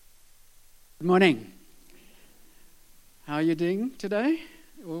Good morning. How are you doing today?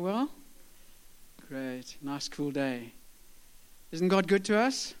 All well? Great. Nice, cool day. Isn't God good to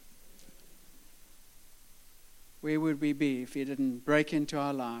us? Where would we be if He didn't break into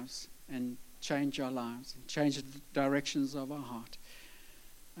our lives and change our lives and change the directions of our heart?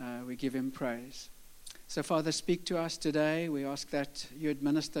 We give Him praise. So, Father, speak to us today. We ask that you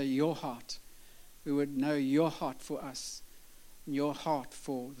administer your heart. We would know your heart for us, your heart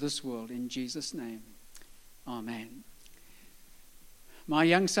for this world, in Jesus' name. Amen. My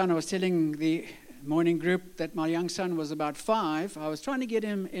young son, I was telling the morning group that my young son was about 5. I was trying to get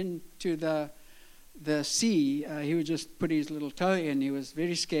him into the sea. He would just put his little toe in. He was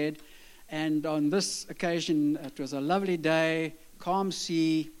very scared. And on this occasion, it was a lovely day, calm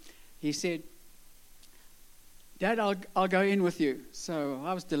sea. He said, "Dad, I'll go in with you." So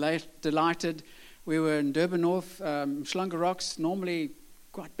I was delighted. We were in Durban North, Mhlanga Rocks, normally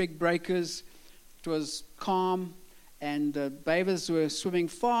quite big breakers. It was calm, and the bathers were swimming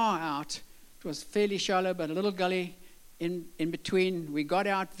far out. It was fairly shallow, but a little gully in between. We got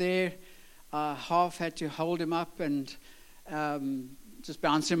out there. Half had to hold him up and just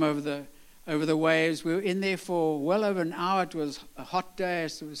bounce him over the waves. We were in there for well over an hour. It was a hot day.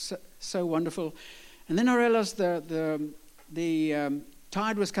 So it was so wonderful. And then I realized the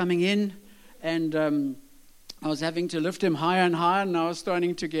tide was coming in, and I was having to lift him higher and higher, and I was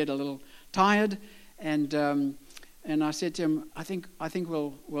starting to get a little tired. And I said to him, I think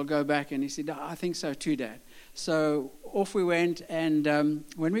we'll go back. And he said, "I think so too, Dad." So off we went, and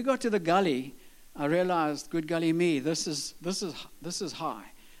when we got to the gully, I realized, good golly me, this is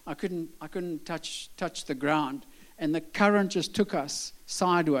high. I couldn't touch the ground, and the current just took us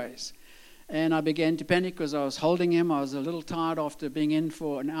sideways. And I began to panic because I was holding him. I was a little tired after being in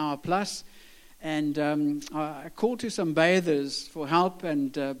for an hour plus. And I called to some bathers for help,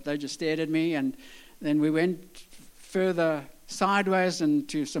 and they just stared at me. And then we went further sideways and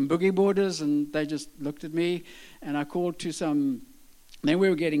to some boogie boarders, and they just looked at me. And I called to some, then we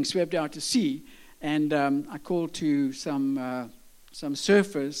were getting swept out to sea. And I called to some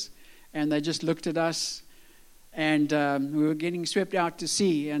surfers, and they just looked at us. And we were getting swept out to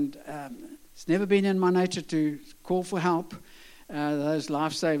sea. And it's never been in my nature to call for help. Those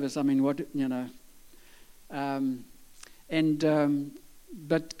lifesavers, I mean, what, you know.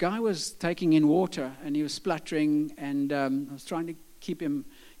 But Guy was taking in water, and he was spluttering, and I was trying to keep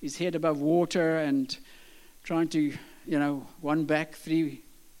his head above water, and trying to, one back, three,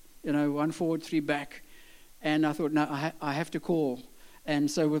 one forward, three back. And I thought, no, I have to call.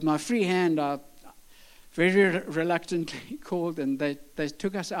 And so with my free hand, I very reluctantly called, and they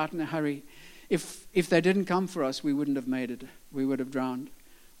took us out in a hurry. If they didn't come for us, we wouldn't have made it. We would have drowned.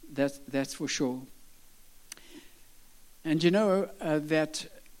 That's for sure. And you know that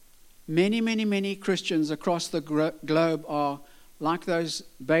many Christians across the globe are like those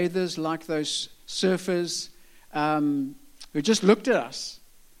bathers, like those surfers, who just looked at us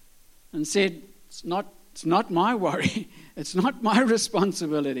and said, "It's not my worry. It's not my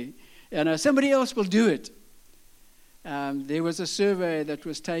responsibility. Somebody else will do it." There was a survey that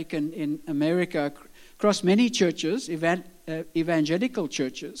was taken in America across many churches, evangelical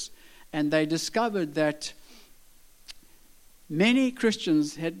churches, and they discovered that many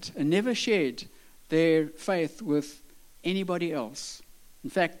Christians had never shared their faith with anybody else. In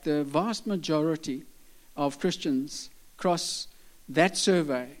fact, the vast majority of Christians across that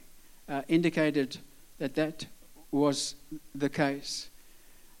survey indicated that was the case.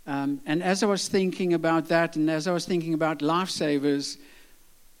 And as I was thinking about that, and as I was thinking about lifesavers,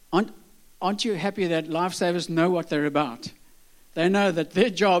 aren't you happy that lifesavers know what they're about? They know that their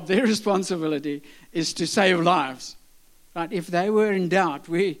job, their responsibility is to save lives. Right? If they were in doubt,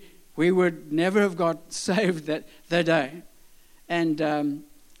 we would never have got saved that day. And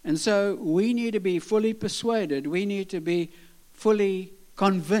so we need to be fully persuaded. We need to be fully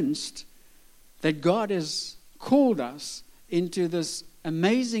convinced that God has called us into this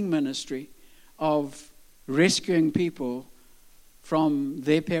amazing ministry of rescuing people from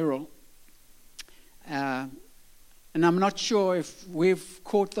their peril. And I'm not sure if we've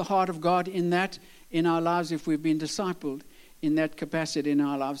caught the heart of God in that in our lives, if we've been discipled in that capacity in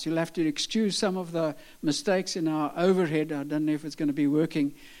our lives. You'll have to excuse some of the mistakes in our overhead. I don't know if it's going to be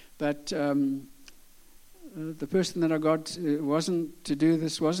working, but the person that I got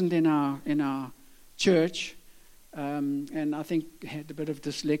wasn't in our church. And I think had a bit of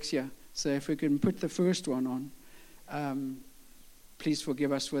dyslexia. So if we can put the first one on, please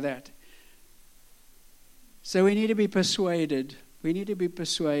forgive us for that. So we need to be persuaded. We need to be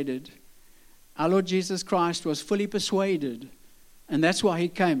persuaded. Our Lord Jesus Christ was fully persuaded And that's why he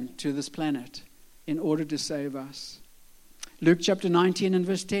came to this planet, in order to save us. Luke chapter 19 and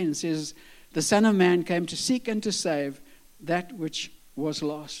verse 10 says, the Son of Man came to seek and to save that which was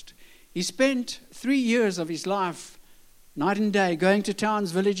lost. He spent 3 years of his life, night and day, going to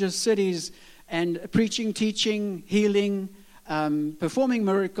towns, villages, cities, and preaching, teaching, healing, performing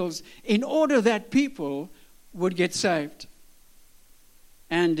miracles, in order that people would get saved.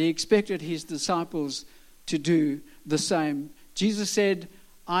 And he expected his disciples to do the same. Jesus said,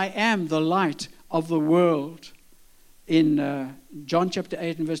 I am the light of the world. In John chapter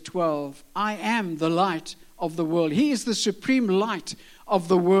 8 and verse 12, I am the light of the world. He is the supreme light of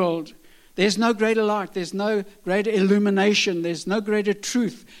the world. There's no greater light, there's no greater illumination, there's no greater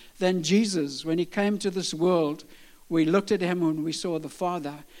truth than Jesus. When he came to this world, we looked at him and we saw the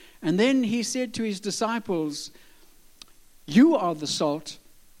Father. And then he said to his disciples, you are the salt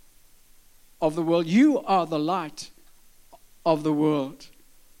of the world. You are the light of the world.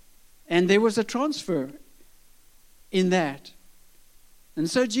 And there was a transfer in that. And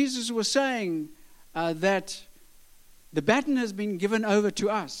so Jesus was saying that the baton has been given over to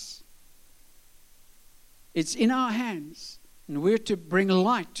us. It's in our hands. And we're to bring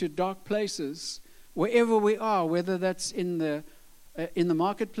light to dark places wherever we are, whether that's in the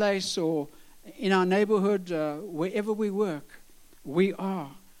marketplace or in our neighborhood, wherever we work. We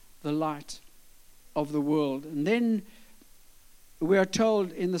are the light of the world. And then we are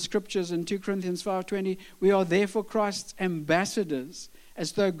told in the scriptures in 2 Corinthians 5:20, we are therefore Christ's ambassadors,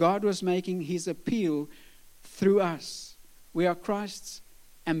 as though God was making his appeal through us. We are Christ's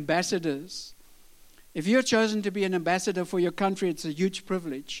ambassadors. If you're chosen to be an ambassador for your country, it's a huge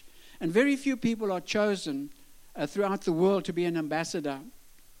privilege. And very few people are chosen throughout the world to be an ambassador.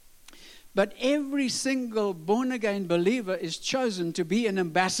 But every single born-again believer is chosen to be an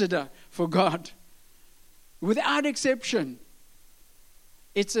ambassador for God. Without exception.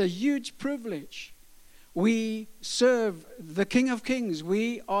 It's a huge privilege. We serve the King of Kings.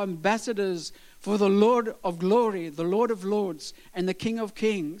 We are ambassadors for the Lord of Glory, the Lord of Lords, and the King of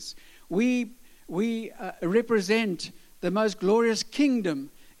Kings. We represent the most glorious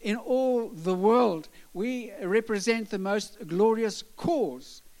kingdom in all the world. We represent the most glorious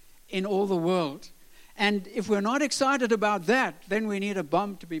cause in all the world. And if we're not excited about that, then we need a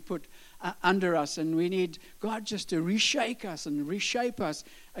bomb to be put under us, and we need God just to reshake us and reshape us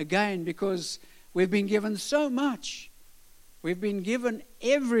again, because we've been given so much. We've been given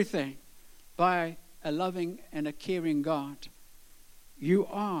everything by a loving and a caring God. You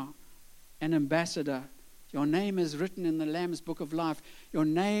are an ambassador. Your name is written in the Lamb's Book of Life. Your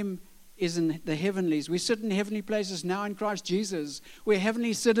name is in the heavenlies. We sit in heavenly places now in Christ Jesus. We're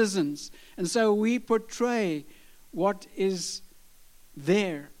heavenly citizens. And so we portray what is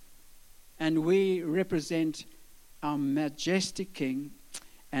there. And we represent our majestic King.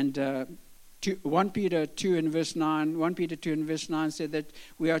 And 1 Peter 2 and verse 9 said that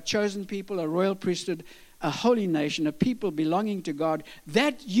we are a chosen people, a royal priesthood, a holy nation, a people belonging to God,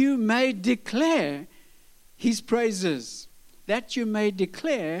 that you may declare his praises. That you may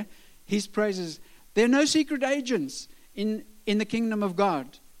declare his praises. There are no secret agents in the kingdom of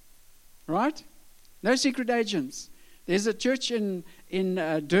God. Right? No secret agents. There's a church in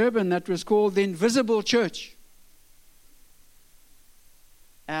Durban that was called the Invisible Church.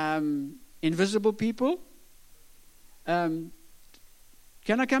 Invisible people. Can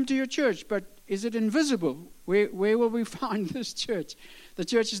I come to your church? But is it invisible? Where will we find this church? The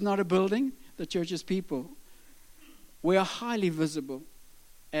church is not a building. The church is people. We are highly visible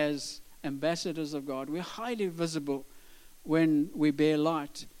as ambassadors of God. We're highly visible when we bear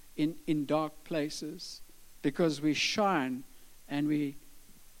light in dark places, because we shine and we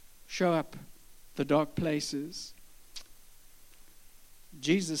show up the dark places.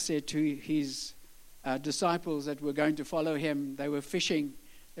 Jesus said to his disciples that were going to follow him, they were fishing.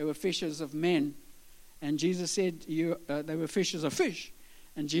 They were fishers of men. And Jesus said, they were fishers of fish.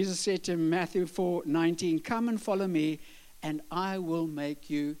 And Jesus said to Matthew 4:19, come and follow me, and I will make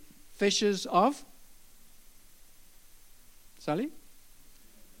you fishers of... Sally?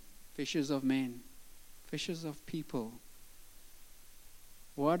 Fishers of men. Fishers of people.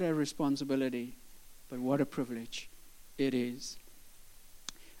 What a responsibility, but what a privilege it is.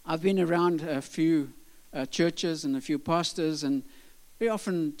 I've been around a few churches and a few pastors, and very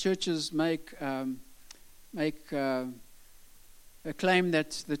often churches make a claim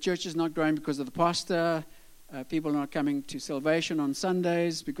that the church is not growing because of the pastor. People are not coming to salvation on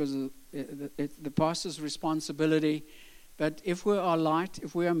Sundays because of the pastor's responsibility. But if we are light,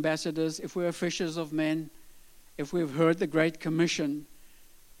 if we're ambassadors, if we're fishers of men, if we've heard the Great Commission,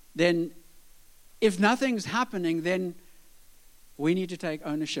 then if nothing's happening, then we need to take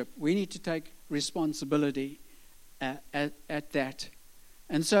ownership. We need to take responsibility at that.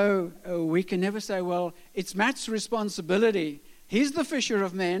 And so we can never say, well, it's Matt's responsibility. He's the fisher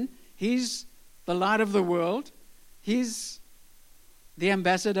of men. He's the light of the world. He's the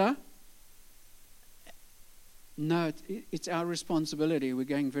ambassador. No, it's our responsibility. We're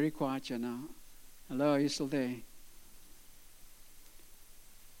going very quiet here now. Hello, are you still there?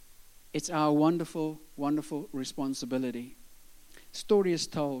 It's our wonderful, wonderful responsibility. Story is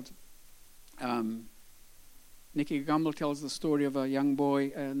told. Nicky Gumbel tells the story of a young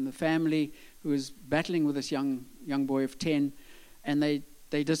boy and the family who was battling with this young boy of 10, and they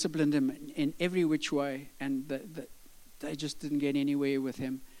disciplined him in every which way, and they just didn't get anywhere with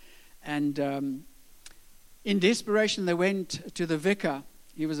him. And in desperation, they went to the vicar.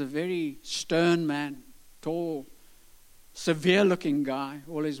 He was a very stern man, tall, severe-looking guy.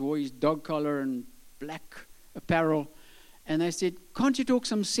 Always wore his dog collar and black apparel. And they said, can't you talk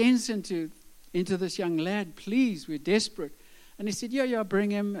some sense into this young lad? Please, we're desperate. And he said, yeah,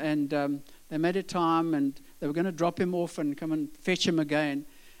 bring him. And they made a time, and they were going to drop him off and come and fetch him again.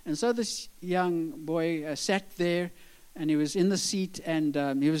 And so this young boy sat there, and he was in the seat, and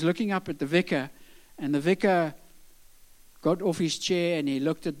he was looking up at the vicar. And the vicar got off his chair, and he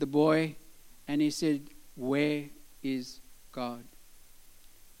looked at the boy, and he said, where is God?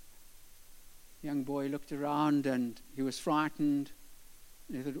 The young boy looked around, and he was frightened.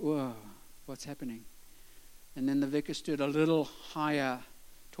 He thought, whoa, what's happening? And then the vicar stood a little higher,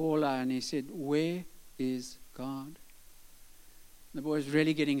 taller, and he said, where is God? The boy was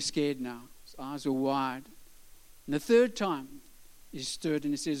really getting scared now. His eyes were wide. And the third time, he stood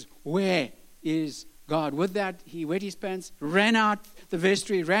and he says, where is God? With that, he wet his pants, ran out the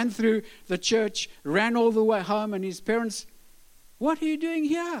vestry, ran through the church, ran all the way home, and his parents, what are you doing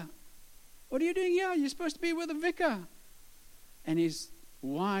here? What are you doing here? You're supposed to be with the vicar. And his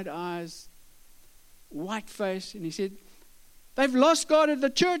wide eyes, white face, and he said, they've lost God at the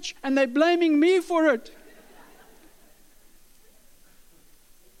church, and they're blaming me for it.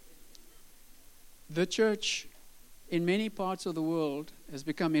 The church in many parts of the world has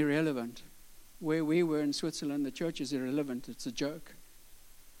become irrelevant. Where we were in Switzerland, the church is irrelevant. It's a joke.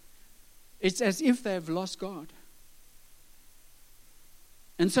 It's as if they've lost God.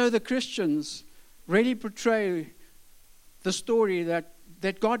 And so the Christians really portray the story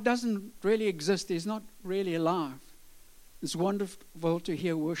that God doesn't really exist. He's not really alive. It's wonderful to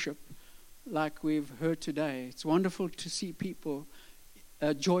hear worship like we've heard today. It's wonderful to see people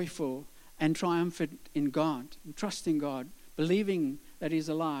joyful and triumphant in God, and trusting God, believing that He's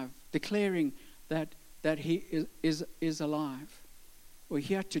alive, declaring that He is alive. We're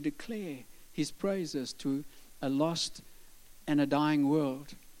here to declare His praises to a lost and a dying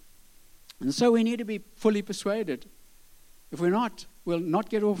world. And so we need to be fully persuaded. If we're not, we'll not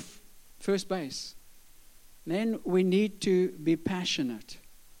get off first base. Then we need to be passionate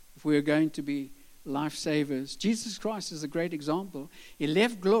if we're going to be lifesavers. Jesus Christ is a great example. He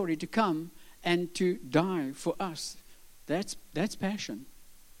left glory to come and to die for us. That's passion.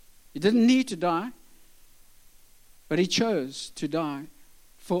 He didn't need to die, but He chose to die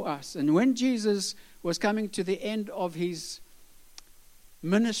for us. And when Jesus was coming to the end of His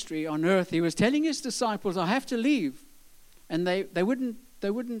ministry on earth, He was telling His disciples, I have to leave. And they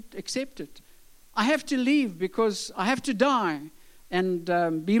wouldn't accept it. I have to leave because I have to die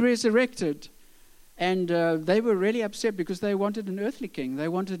and be resurrected. And they were really upset because they wanted an earthly king. They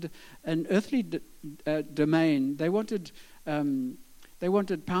wanted an earthly domain. They wanted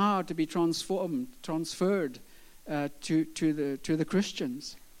power to be transferred to the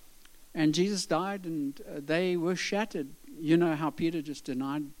Christians. And Jesus died, and they were shattered. You know how Peter just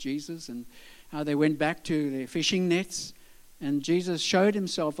denied Jesus, and how they went back to their fishing nets. And Jesus showed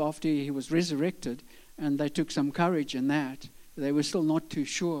Himself after He was resurrected, and they took some courage in that. They were still not too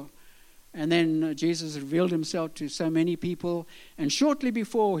sure. And then Jesus revealed Himself to so many people. And shortly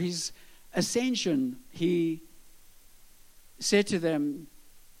before His ascension, He said to them,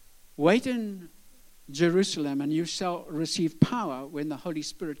 wait in Jerusalem, and you shall receive power when the Holy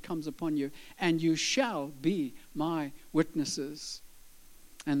Spirit comes upon you, and you shall be my witnesses.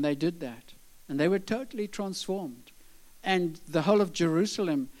 And they did that. And they were totally transformed. And the whole of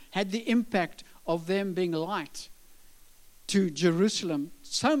Jerusalem had the impact of them being light to Jerusalem.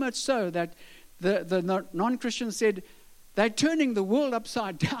 So much so that the non-Christians said, they're turning the world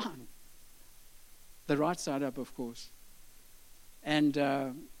upside down. The right side up, of course. And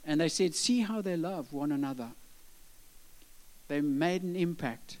they said, see how they love one another. They made an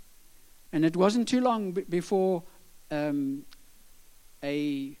impact. And it wasn't too long before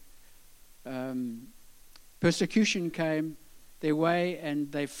persecution came, their way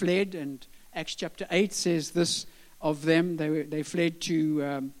and they fled. And Acts chapter 8 says this of them. They fled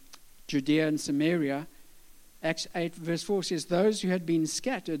to Judea and Samaria. Acts 8 verse 4 says, those who had been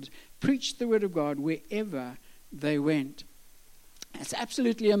scattered preached the word of God wherever they went. It's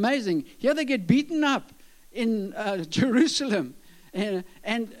absolutely amazing. Here they get beaten up in Jerusalem. And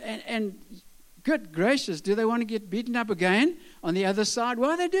good gracious, do they want to get beaten up again on the other side? Why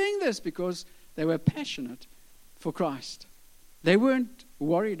are they doing this? Because they were passionate for Christ. They weren't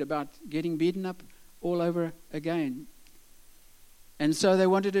worried about getting beaten up all over again. And so they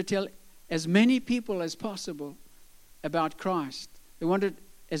wanted to tell as many people as possible about Christ. They wanted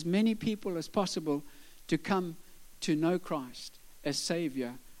as many people as possible to come to know Christ as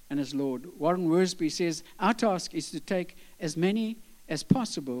Savior and as Lord. Warren Wiersbe says, our task is to take as many as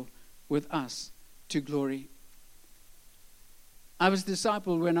possible with us to glory. I was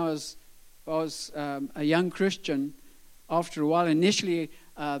discipled when I was a young Christian. After a while, initially,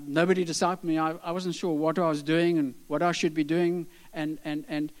 nobody discipled me. I wasn't sure what I was doing and what I should be doing. And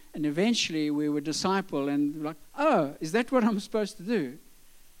eventually, we were discipled and like, oh, is that what I'm supposed to do?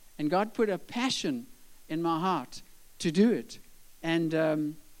 And God put a passion in my heart to do it. And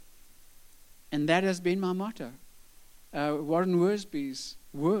that has been my motto. Warren Wiersbe's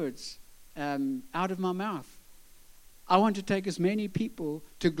words out of my mouth. I want to take as many people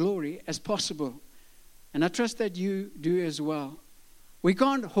to glory as possible. And I trust that you do as well. We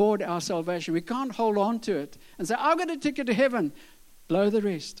can't hoard our salvation. We can't hold on to it and say, I've got a ticket to heaven. Blow the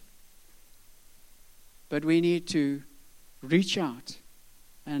rest. But we need to reach out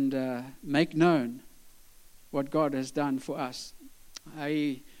and make known what God has done for us.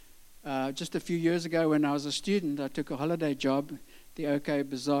 Just a few years ago when I was a student, I took a holiday job, the OK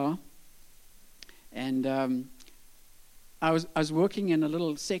Bazaar. And I was working in a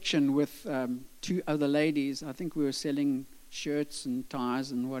little section with two other ladies. I think we were selling shirts and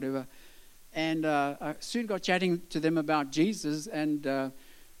ties and whatever. And I soon got chatting to them about Jesus. And the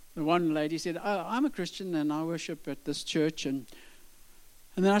one lady said, oh, I'm a Christian and I worship at this church. And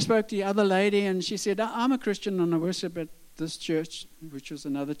then I spoke to the other lady and she said, I'm a Christian and I worship at this church, which was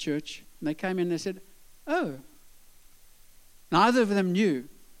another church. And they came in and they said, oh. Neither of them knew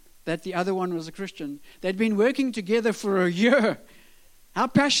that the other one was a Christian. They'd been working together for a year. How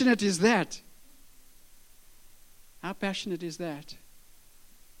passionate is that? How passionate is that?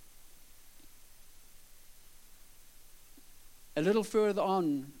 A little further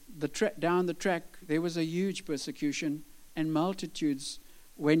on, down the track, there was a huge persecution and multitudes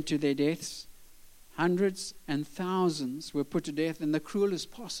went to their deaths. Hundreds and thousands were put to death in the cruelest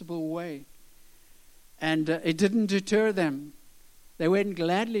possible way. And it didn't deter them. They went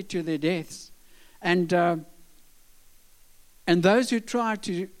gladly to their deaths. And those who tried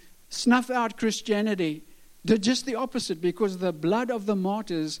to snuff out Christianity did just the opposite, because the blood of the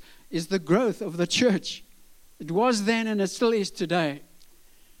martyrs is the growth of the church. It was then and it still is today.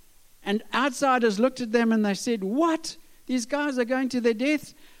 And outsiders looked at them and they said, what? These guys are going to their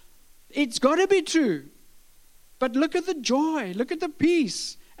death? It's got to be true. But look at the joy, look at the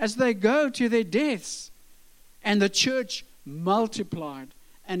peace as they go to their deaths. And the church multiplied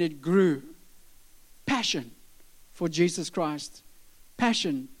and it grew. Passion for Jesus Christ.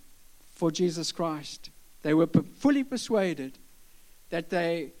 Passion for Jesus Christ. They were fully persuaded that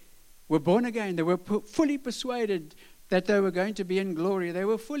they were born again. They were fully persuaded that they were going to be in glory. They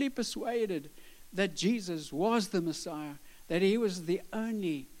were fully persuaded that Jesus was the Messiah, that he was the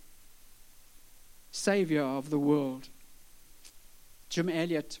only Savior of the world. Jim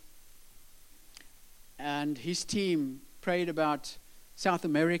Elliot and his team prayed about South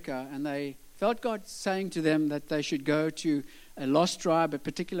America, and they felt God saying to them that they should go to a lost tribe, a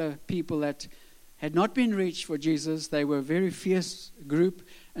particular people that had not been reached for Jesus. They were a very fierce group,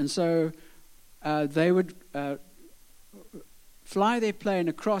 and so they would fly their plane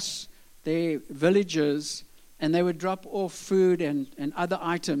across their villages, and they would drop off food and other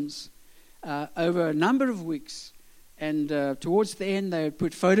items over a number of weeks. And towards the end, they would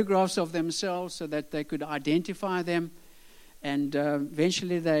put photographs of themselves so that they could identify them. And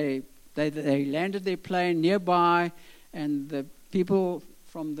eventually they landed their plane nearby, and the people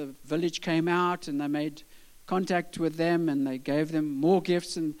from the village came out and they made contact with them and they gave them more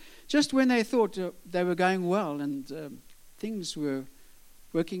gifts. And just when they thought they were going well and things were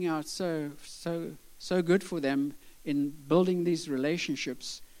working out so good for them in building these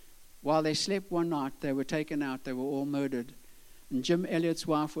relationships, while they slept one night, they were taken out. They were all murdered. And Jim Elliot's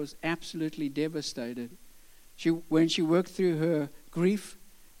wife was absolutely devastated. When she worked through her grief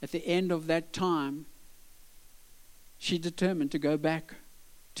at the end of that time, she determined to go back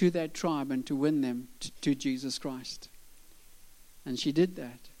to that tribe and to win them to Jesus Christ. And she did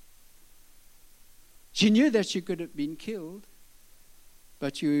that. She knew that she could have been killed,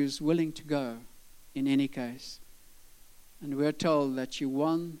 but she was willing to go in any case. And we're told that she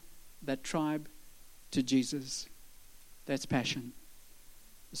won that tribe to Jesus. That's passion.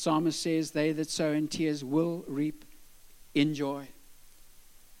 The psalmist says, they that sow in tears will reap in joy.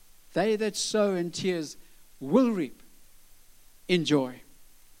 They that sow in tears will reap in joy.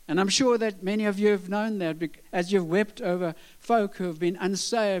 And I'm sure that many of you have known that as you've wept over folk who have been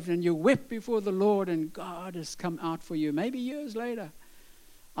unsaved, and you wept before the Lord and God has come out for you. Maybe years later.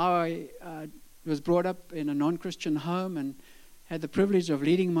 I was brought up in a non-Christian home and had the privilege of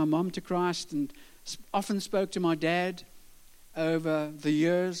leading my mom to Christ, and often spoke to my dad over the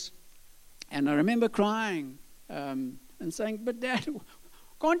years. And I remember crying and saying, but Dad,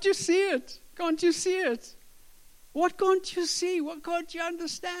 can't you see it? Can't you see it? What can't you see? What can't you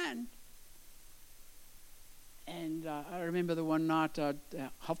understand? And I remember the one night,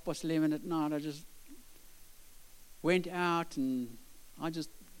 11:30 at night, I just went out and I just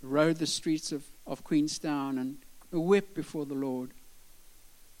rode the streets of Queenstown and wept before the Lord.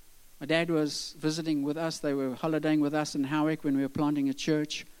 My dad was visiting with us. They were holidaying with us in Howick when we were planting a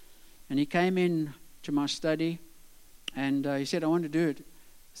church. And he came in to my study and he said, I want to do it. I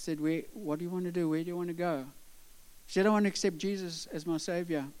said, what do you want to do? Where do you want to go? He said, I want to accept Jesus as my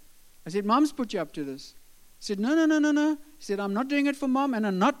Savior. I said, Mom's put you up to this. He said, no. He said, I'm not doing it for Mom and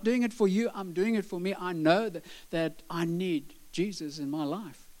I'm not doing it for you. I'm doing it for me. I know that I need Jesus in my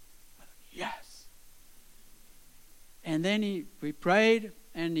life. Yes. And then we prayed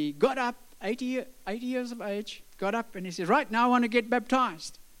and he got up, 80 years of age, got up and he said, right, now I want to get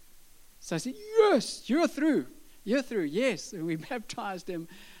baptized. So I said, yes, you're through. You're through, yes. And we baptized him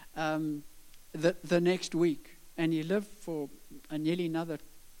the next week. And he lived for nearly another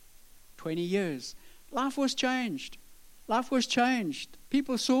 20 years. Life was changed. Life was changed.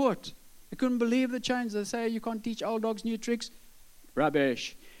 People saw it. They couldn't believe the change. They say, you can't teach old dogs new tricks.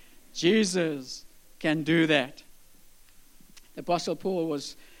 Rubbish. Jesus can do that. The Apostle Paul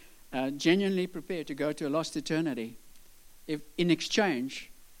was genuinely prepared to go to a lost eternity in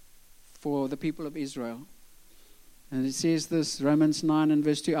exchange for the people of Israel. And it says this, Romans 9 and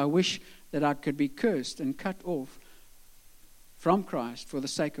verse 2, I wish that I could be cursed and cut off from Christ for the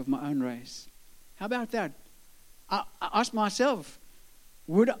sake of my own race. How about that? I asked myself,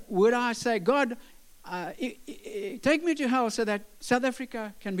 would I say, God, take me to hell so that South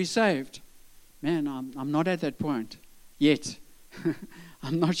Africa can be saved? Man, I'm not at that point yet.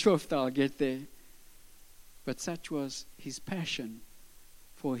 I'm not sure if I'll get there. But such was his passion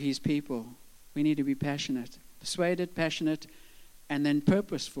for his people. We need to be passionate, persuaded, passionate, and then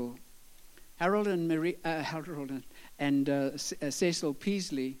purposeful. Harold and Cecil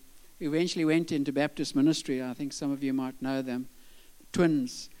Peasley eventually went into Baptist ministry. I think some of you might know them.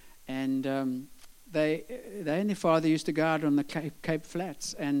 Twins. And they and their father used to go out on the Cape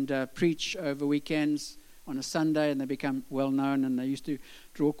Flats and preach over weekends on a Sunday, and they become well known, and they used to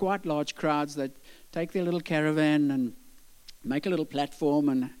draw quite large crowds. They'd take their little caravan and make a little platform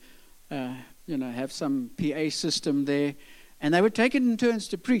and have some PA system there. And they would take it in turns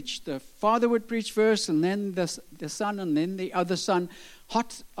to preach. The father would preach first, and then the son, and then the other son.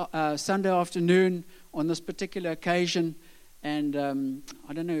 Hot Sunday afternoon on this particular occasion. And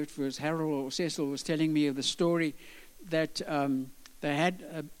I don't know if it was Harold or Cecil was telling me of the story that they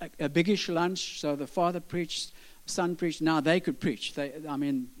had a biggish lunch. So the father preached, son preached. Now they could preach.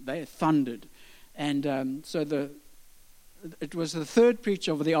 They thundered. And so it was the third preach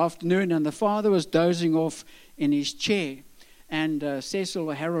of the afternoon, and the father was dozing off in his chair. And Cecil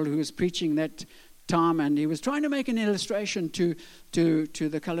or Harold, who was preaching that time, and he was trying to make an illustration to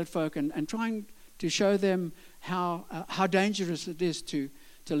the colored folk and trying to show them how dangerous it is to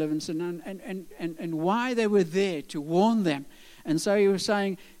live in sin and why they were there to warn them. And so he was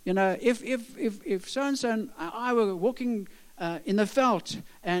saying, if so-and-so and I were walking in the veld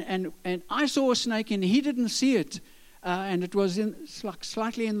and I saw a snake and he didn't see it, and it was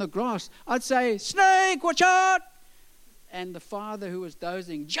slightly in the grass, I'd say, snake, watch out! And the father, who was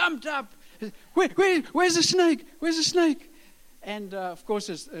dozing, jumped up. Where's the snake? Where's the snake? And of course,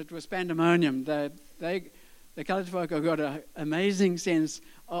 it was pandemonium. The colored folk have got an amazing sense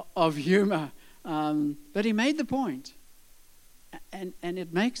of humor. But he made the point. And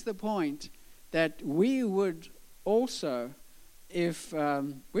it makes the point that we would also, if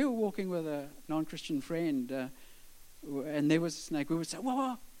we were walking with a non-Christian friend and there was a snake, we would say,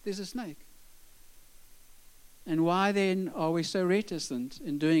 whoa, there's a snake. And why then are we so reticent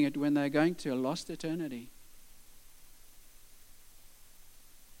in doing it when they're going to a lost eternity?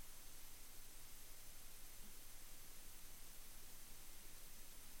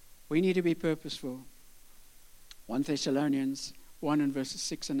 We need to be purposeful. 1 Thessalonians 1 and verses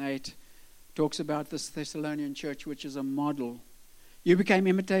 6 and 8 talks about this Thessalonian church, which is a model. You became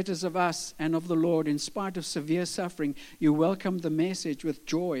imitators of us and of the Lord. In spite of severe suffering, you welcomed the message with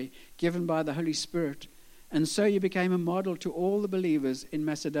joy given by the Holy Spirit. And so you became a model to all the believers in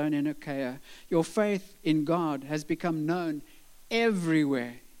Macedonia and Achaia. Your faith in God has become known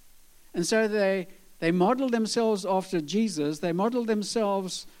everywhere. And so they modeled themselves after Jesus. They modeled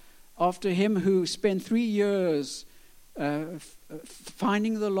themselves after him who spent 3 years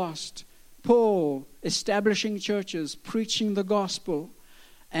finding the lost. Paul establishing churches, preaching the gospel.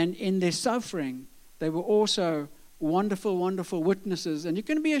 And in their suffering, they were also wonderful, wonderful witnesses. And you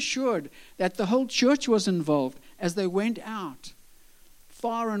can be assured that the whole church was involved as they went out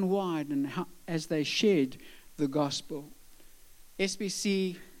far and wide and as they shared the gospel.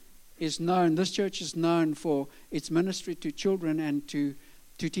 SBC is known, this church is known for its ministry to children and to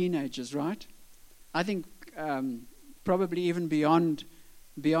teenagers, right? I think probably even beyond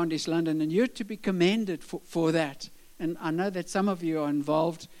East London, and you're to be commended for that. And I know that some of you are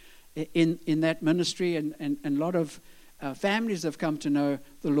involved in that ministry, and a lot of families have come to know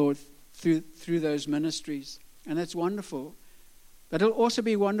the Lord through those ministries, and that's wonderful. But it'll also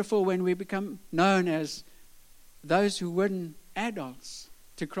be wonderful when we become known as those who win adults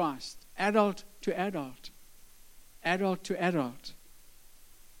to Christ, adult to adult, adult to adult.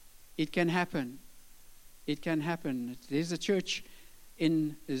 It can happen. It can happen. There's a church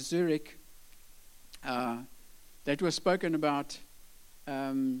in Zurich that was spoken about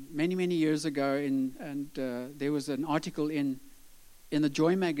many, many years ago, and there was an article in the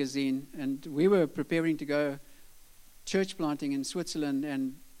Joy magazine, and we were preparing to go church planting in Switzerland,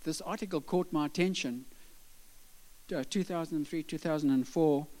 and this article caught my attention, 2003,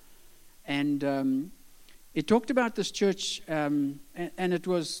 2004, and it talked about this church, and it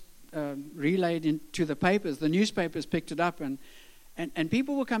was relayed into the papers. The newspapers picked it up, and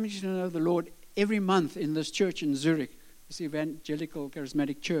people were coming to know the Lord every month in this church in Zurich, this evangelical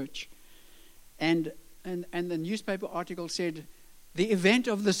charismatic church. And the newspaper article said, the event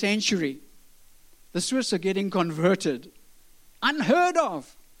of the century, the Swiss are getting converted. Unheard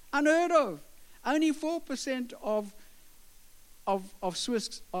of. Only 4% of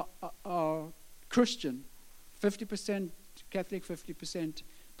Swiss are Christian, 50% Catholic, 50%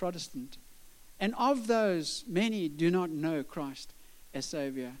 Protestant. And of those, many do not know Christ as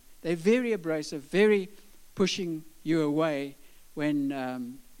Savior. They're very abrasive, very pushing you away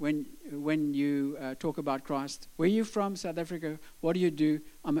when you talk about Christ. Where are you from? South Africa. What do you do?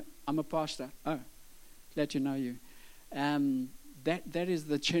 I'm a pastor. Oh, glad to know you. That is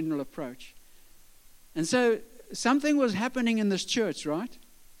the general approach. And so something was happening in this church, right?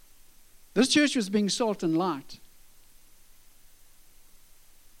 This church was being salt and light.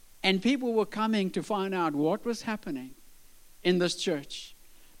 And people were coming to find out what was happening in this church,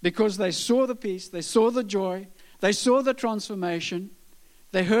 because they saw the peace, they saw the joy, they saw the transformation,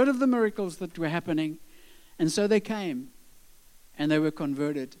 they heard of the miracles that were happening, and so they came and they were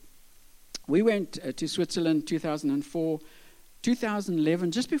converted. We went to Switzerland 2004,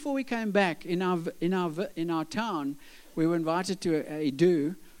 2011, just before we came back in our town. We were invited to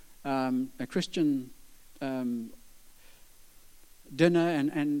a Christian dinner,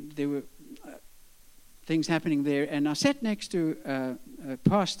 and there were things happening there. And I sat next to a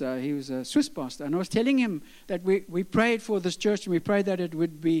pastor. He was a Swiss pastor, and I was telling him that we prayed for this church, and we prayed that it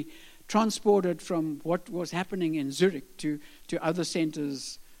would be transported from what was happening in Zurich to other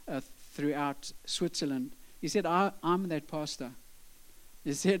centers throughout Switzerland. He said, I'm that pastor.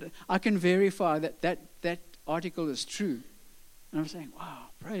 He said, I can verify that article is true. And I'm saying, wow,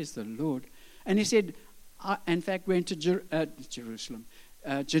 praise the Lord. And he said, I, in fact, went to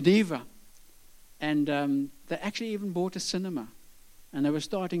Geneva. And they actually even bought a cinema. And they were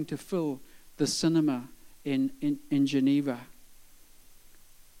starting to fill the cinema in Geneva.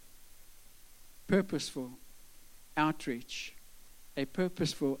 Purposeful outreach. A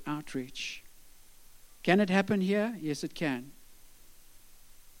purposeful outreach. Can it happen here? Yes, it can.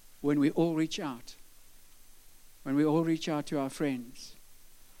 When we all reach out. When we all reach out to our friends.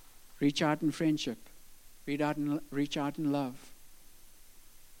 Reach out in friendship. Reach out in love.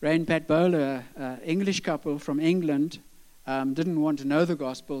 Ray and Pat Bowler, an English couple from England, didn't want to know the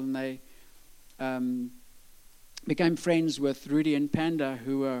gospel, and they became friends with Rudy and Panda,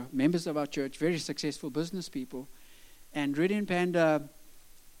 who were members of our church, very successful business people. And Rudy and Panda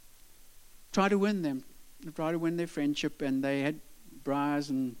tried to win them, tried to win their friendship, and they had bras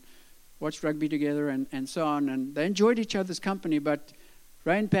and watched rugby together and so on, and they enjoyed each other's company. But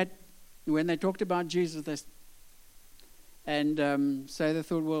Ray and Pat, when they talked about Jesus, so they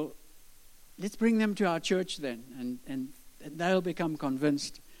thought, well, let's bring them to our church then, and they'll become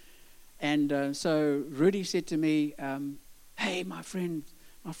convinced. And so Rudy said to me, hey, my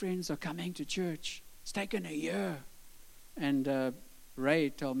friends are coming to church. It's taken a year. And Ray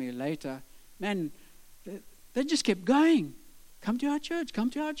told me later, man, they just kept going. Come to our church, come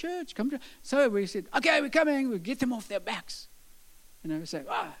to our church, come to. So we said, okay, we're coming. We'll get them off their backs. And we said,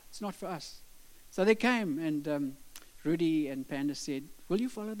 it's not for us. So they came, and Rudy and Panda said, will you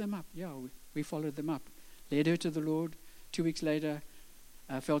follow them up? Yeah, we followed them up. Led her to the Lord. 2 weeks later,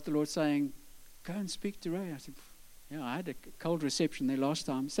 I felt the Lord saying, go and speak to Ray. I said, yeah, I had a cold reception there last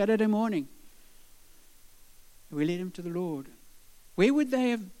time. Saturday morning, we led him to the Lord. Where would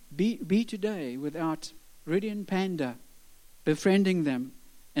they have be today without Rudy and Panda befriending them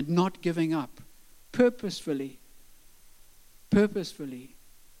and not giving up, purposefully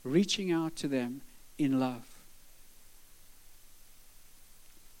reaching out to them in love?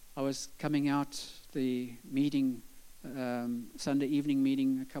 I was coming out the meeting, Sunday evening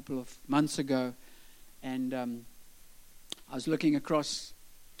meeting a couple of months ago, and I was looking across,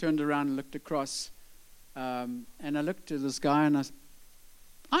 turned around and looked across, and I looked at this guy and I said,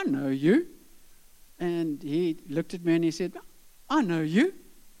 I know you. And he looked at me and he said, I know you.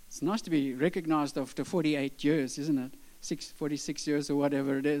 It's nice to be recognized after 48 years, isn't it? 46 years or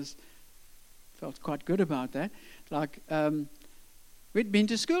whatever it is. Felt quite good about that. Like, we'd been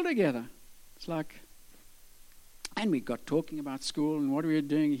to school together. It's like, and we got talking about school and what we were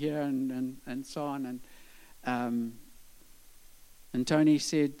doing here and so on. And Tony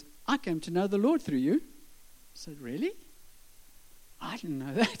said, I came to know the Lord through you. I said, really? I didn't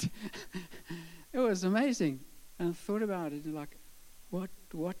know that. It was amazing. And I thought about it, like,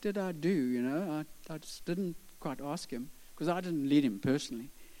 what did I do? You know, I just didn't quite ask him because I didn't lead him personally.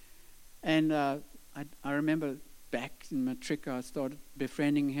 And I remember back in matric, I started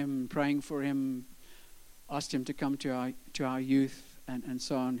befriending him, praying for him, asked him to come to our youth and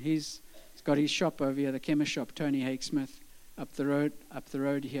so on. He's got his shop over here, the chemist shop, Tony Hake Smith, up the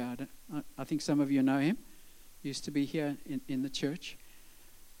road here. I think some of you know him. Used to be here in the church.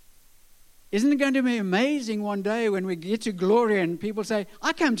 Isn't it going to be amazing one day when we get to glory and people say,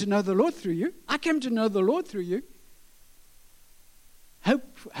 I came to know the Lord through you. I came to know the Lord through you.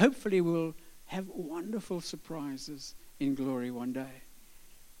 Hopefully we'll have wonderful surprises in glory one day.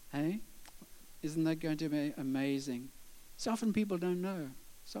 Hey? Isn't that going to be amazing? So often people don't know.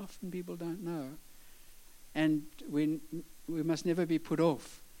 And we must never be put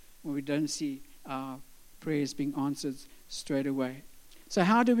off when we don't see our prayers being answered straight away. So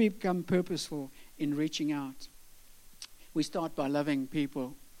how do we become purposeful in reaching out? We start by loving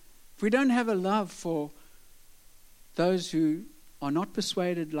people. If we don't have a love for those who are not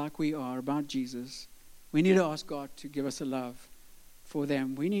persuaded like we are about Jesus, we need to ask God to give us a love for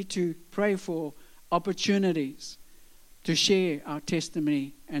them. We need to pray for opportunities to share our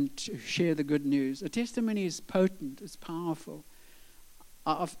testimony and to share the good news. A testimony is potent, it's powerful.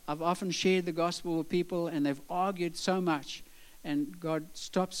 I've often shared the gospel with people and they've argued so much, and God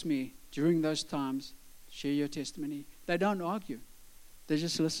stops me during those times. Share your testimony. They don't argue. They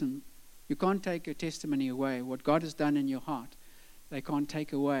just listen. You can't take a testimony away. What God has done in your heart, they can't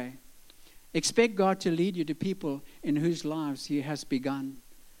take away. Expect God to lead you to people in whose lives He has begun.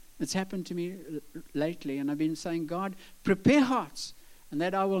 It's happened to me lately, and I've been saying, God, prepare hearts, and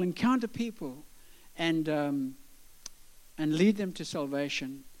that I will encounter people and lead them to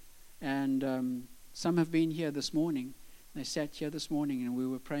salvation. And some have been here this morning. They sat here this morning, and we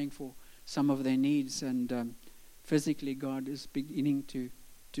were praying for some of their needs. And physically, God is beginning to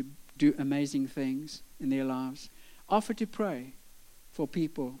do amazing things in their lives. Offer to pray for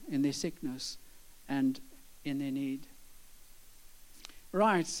people in their sickness and in their need.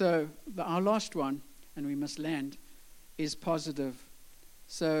 Right, so our last one, and we must land, is positive.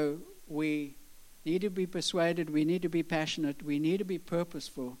 So we need to be persuaded, we need to be passionate, we need to be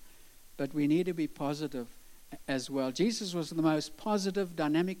purposeful, but we need to be positive as well. Jesus was the most positive,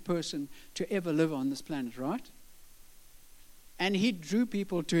 dynamic person to ever live on this planet, right? And He drew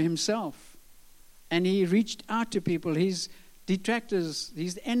people to Himself. And He reached out to people. His detractors,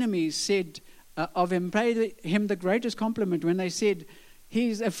 His enemies said of Him, paid Him the greatest compliment when they said,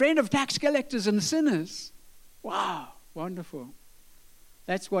 He's a friend of tax collectors and sinners. Wow, wonderful.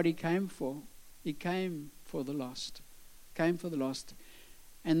 That's what He came for. He came for the lost.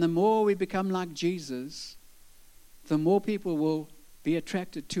 And the more we become like Jesus, the more people will be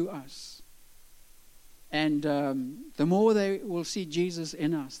attracted to us. And the more they will see Jesus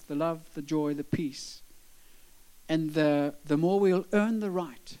in us, the love, the joy, the peace. And the more we'll earn the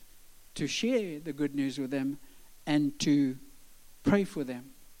right to share the good news with them and to pray for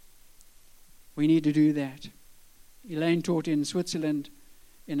them. We need to do that. Elaine taught in Switzerland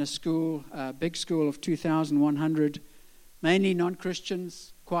in a school, a big school of 2,100, mainly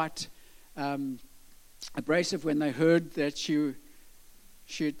non-Christians, quite abrasive when they heard that she'd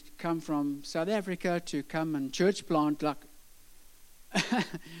come from South Africa to come and church plant. Like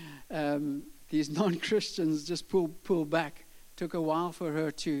these non-Christians just pull back. Took a while for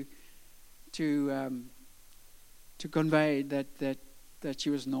her to convey that she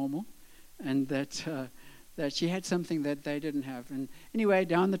was normal, and that she had something that they didn't have. And anyway,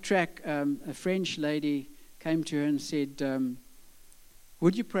 down the track, a French lady came to her and said,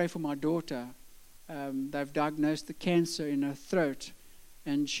 "Would you pray for my daughter? They've diagnosed the cancer in her throat,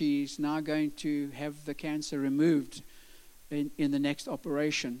 and she's now going to have the cancer removed in the next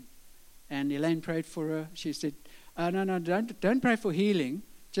operation." And Elaine prayed for her. She said, "No, don't pray for healing.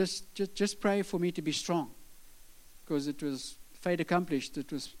 Just pray for me to be strong," because it was fate accomplished.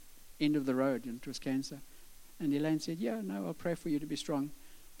 It was end of the road, and it was cancer. And Elaine said, "Yeah, no, I'll pray for you to be strong,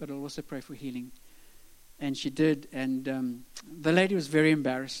 but I'll also pray for healing." And she did. And the lady was very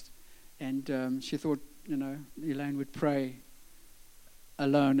embarrassed, and she thought, Elaine would pray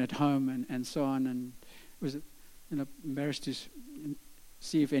alone at home and so on, and was embarrassed to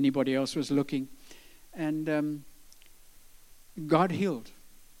see if anybody else was looking. And God healed.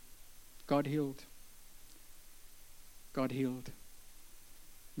 God healed. God healed.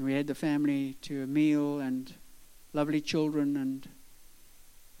 And we had the family to a meal and lovely children, and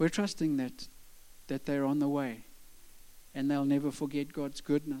we're trusting that they're on the way, and they'll never forget God's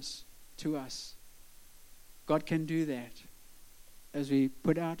goodness to us. God can do that. As we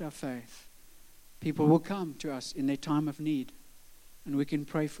put out our faith, people will come to us in their time of need, and we can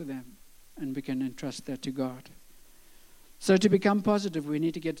pray for them, and we can entrust that to God. So to become positive, we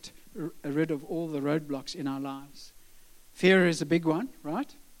need to get rid of all the roadblocks in our lives. Fear is a big one,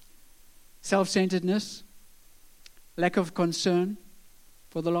 right? Self-centeredness, lack of concern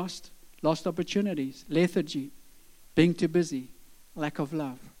for the lost opportunities, lethargy, being too busy, lack of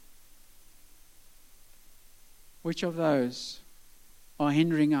love. Which of those are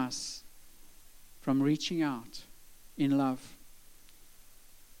hindering us from reaching out in love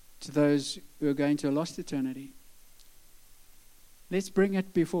to those who are going to a lost eternity? Let's bring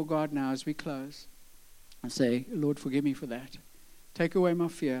it before God now as we close and say, "Lord, forgive me for that. Take away my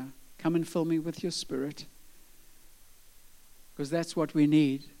fear. Come and fill me with your Spirit." Because that's what we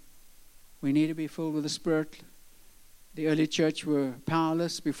need. We need to be filled with the Spirit. The early church were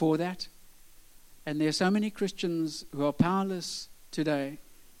powerless before that. And there are so many Christians who are powerless today.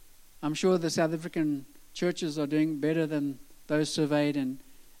 I'm sure the South African churches are doing better than those surveyed in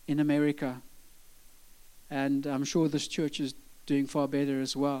America. And I'm sure this church is doing far better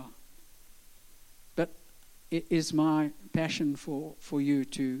as well. But it is my passion for you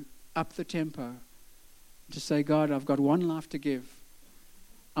to up the tempo, to say, "God, I've got one life to give.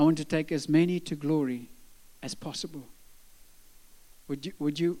 I want to take as many to glory as possible."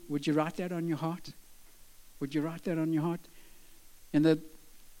 Would you write that on your heart? Would you write that on your heart? And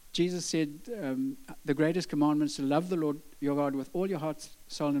Jesus said, the greatest commandment is to love the Lord your God with all your heart,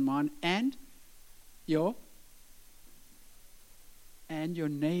 soul, and mind, and your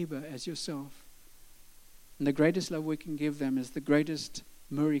neighbor as yourself. And the greatest love we can give them is the greatest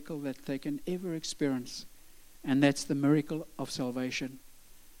miracle that they can ever experience, and that's the miracle of salvation.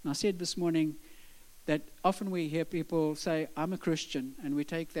 And I said this morning that often we hear people say, "I'm a Christian," and we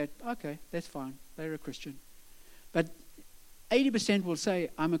take that, okay, that's fine, they're a Christian. But 80% will say,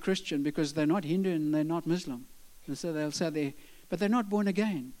 "I'm a Christian," because they're not Hindu and they're not Muslim. And so they'll say but they're not born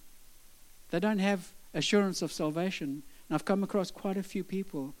again. They don't have assurance of salvation. And I've come across quite a few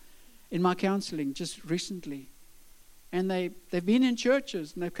people in my counseling just recently. And they've been in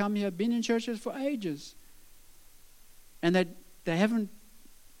churches, and they've come here, been in churches for ages. And they haven't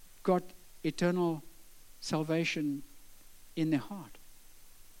got eternal salvation in their heart.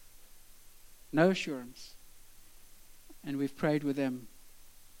 No assurance. And we've prayed with them,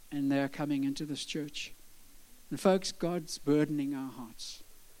 and they are coming into this church. And folks, God's burdening our hearts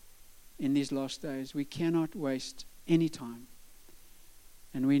in these last days. We cannot waste any time.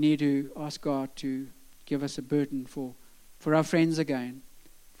 And we need to ask God to give us a burden for our friends again,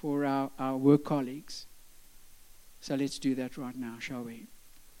 for our work colleagues. So let's do that right now, shall we?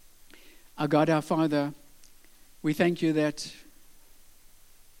 Our God, our Father, we thank you that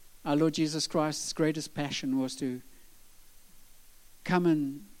our Lord Jesus Christ's greatest passion was to come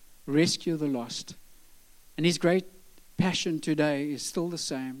and rescue the lost. And his great passion today is still the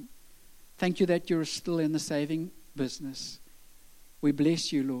same. Thank you that you're still in the saving business. We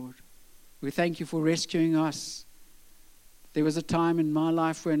bless you, Lord. We thank you for rescuing us There was a time in my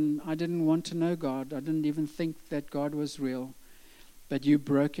life when I didn't want to know God. I didn't even think that God was real. But you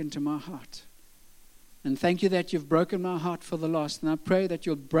broke into my heart. And thank you that you've broken my heart for the lost. And I pray that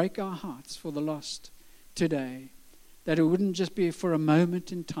you'll break our hearts for the lost today. That it wouldn't just be for a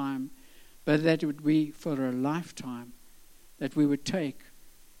moment in time, but that it would be for a lifetime. That we would take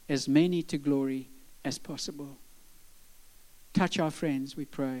as many to glory as possible. Touch our friends, we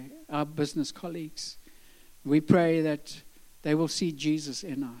pray, our business colleagues. We pray that they will see Jesus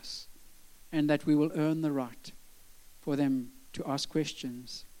in us and that we will earn the right for them to ask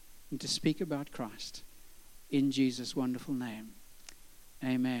questions and to speak about Christ in Jesus' wonderful name.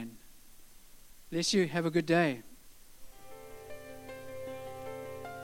 Amen. Bless you. Have a good day.